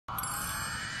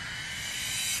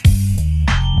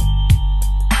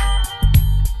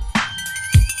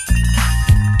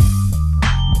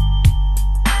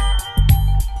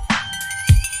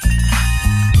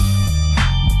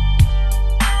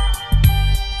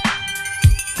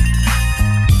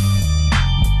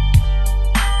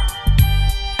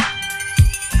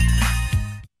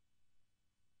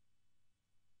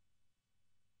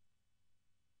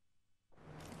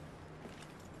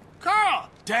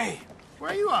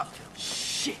off to?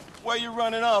 Shit. Where you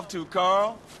running off to,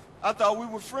 Carl? I thought we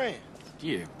were friends.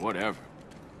 Yeah, whatever.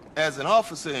 As an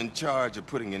officer in charge of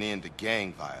putting an end to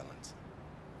gang violence,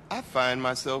 I find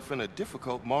myself in a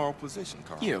difficult moral position,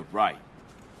 Carl. Yeah, right.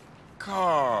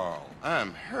 Carl,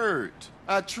 I'm hurt.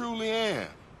 I truly am.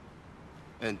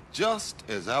 And just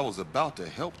as I was about to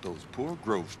help those poor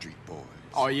Grove Street boys.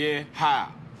 Oh, yeah?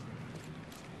 How?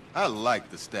 I like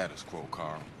the status quo,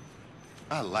 Carl.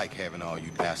 I like having all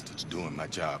you bastards doing my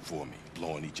job for me,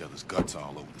 blowing each other's guts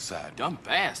all over the sidewalk. Dumb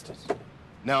bastards.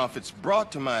 Now, if it's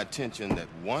brought to my attention that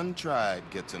one tribe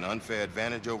gets an unfair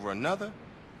advantage over another,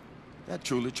 that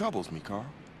truly troubles me, Carl.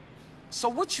 So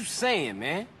what you saying,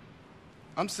 man?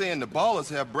 I'm saying the ballers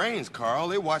have brains, Carl.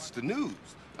 They watch the news.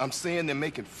 I'm saying they're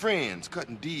making friends,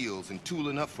 cutting deals, and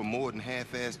tooling up for more than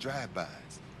half-assed drive-bys.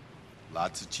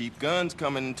 Lots of cheap guns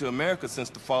coming into America since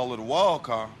the fall of the wall,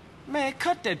 Carl. Man,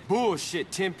 cut that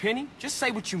bullshit, Tenpenny. Just say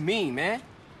what you mean, man.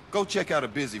 Go check out a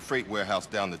busy freight warehouse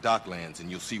down the docklands and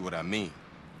you'll see what I mean,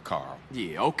 Carl.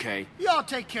 Yeah, okay. Y'all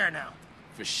take care now.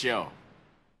 For sure.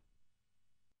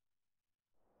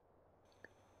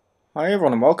 Hi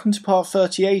everyone and welcome to part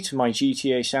 38 of my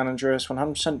GTA San Andreas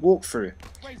 100% walkthrough.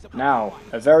 Now,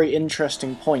 a very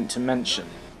interesting point to mention.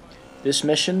 This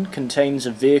mission contains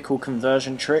a vehicle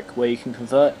conversion trick where you can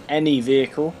convert any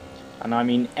vehicle, and I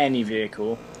mean any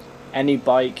vehicle, any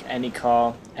bike, any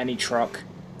car, any truck,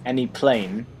 any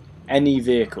plane, any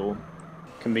vehicle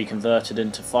can be converted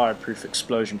into fireproof,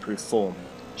 explosion-proof form.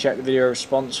 Check the video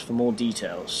response for more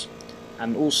details.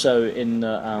 And also in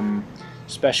the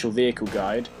special vehicle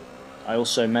guide, I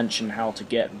also mention how to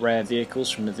get rare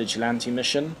vehicles from the Vigilante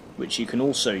mission, which you can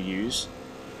also use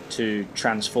to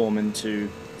transform into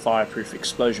fireproof,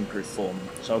 explosion-proof form.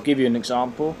 So I'll give you an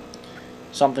example.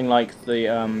 Something like the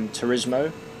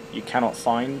Turismo you cannot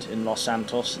find in Los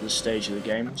Santos at this stage of the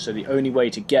game, so the only way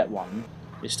to get one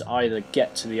is to either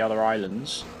get to the other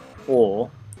islands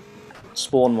or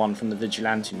spawn one from the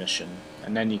Vigilante mission,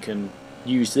 and then you can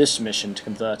use this mission to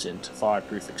convert it into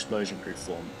fireproof, explosion-proof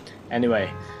form.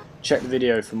 Anyway, check the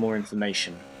video for more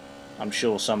information. I'm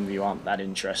sure some of you aren't that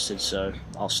interested, so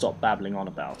I'll stop babbling on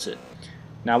about it.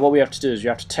 Now what we have to do is we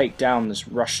have to take down this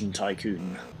Russian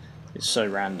tycoon. It's so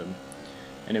random.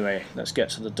 Anyway, let's get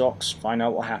to the docks, find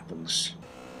out what happens.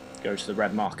 Go to the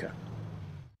red marker.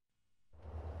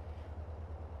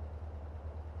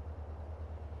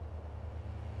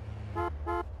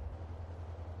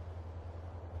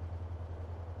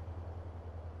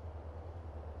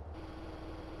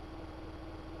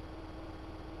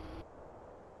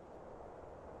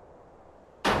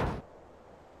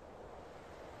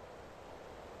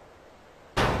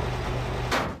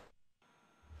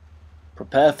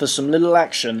 Prepare for some little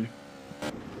action.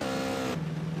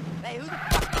 Hey, who the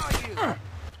fuck are you?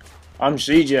 I'm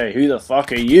CJ, who the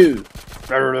fuck are you?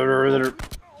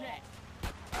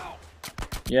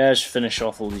 Yeah, just finish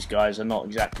off all these guys. They're not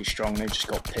exactly strong, they've just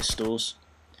got pistols.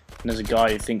 And there's a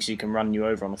guy who thinks he can run you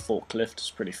over on a forklift.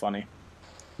 It's pretty funny.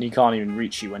 And he can't even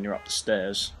reach you when you're up the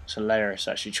stairs. It's hilarious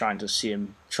actually trying to see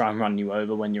him try and run you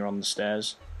over when you're on the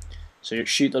stairs. So you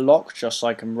shoot the lock just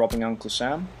like I'm robbing Uncle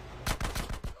Sam.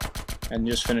 And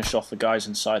just finish off the guys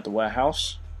inside the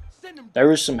warehouse.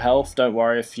 There is some health, don't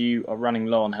worry if you are running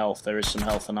low on health, there is some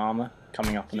health and armor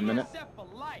coming up in a minute.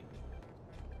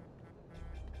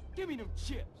 We'll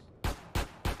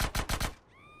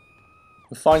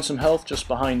find some health just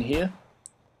behind here,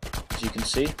 as you can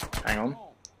see. Hang on.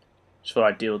 Just thought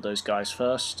I'd deal with those guys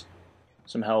first.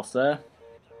 Some health there.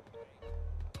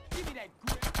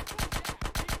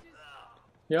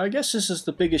 Yeah, I guess this is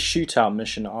the biggest shootout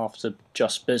mission after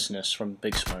Just Business from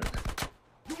Big Smoke.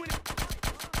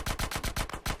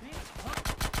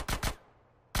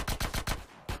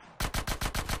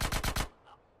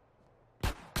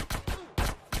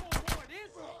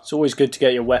 It's always good to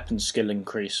get your weapon skill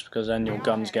increased because then your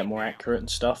guns get more accurate and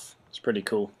stuff. It's pretty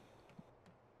cool.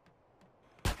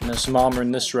 And there's some armor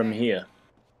in this room here.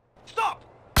 Stop!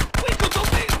 We could do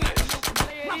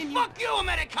business! Now fuck you,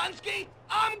 Amerikansky!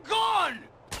 I'm gone!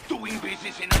 Doing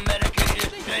business in America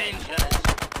is dangerous.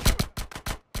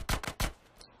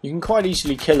 You can quite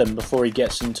easily kill him before he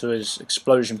gets into his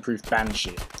explosion-proof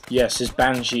Banshee. Yes, his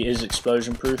Banshee is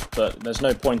explosion-proof, but there's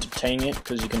no point obtaining it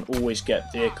because you can always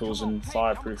get vehicles in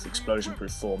fireproof,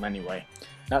 explosion-proof form anyway.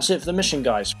 That's it for the mission,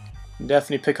 guys. You can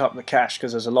definitely pick up the cash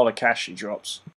because there's a lot of cash he drops.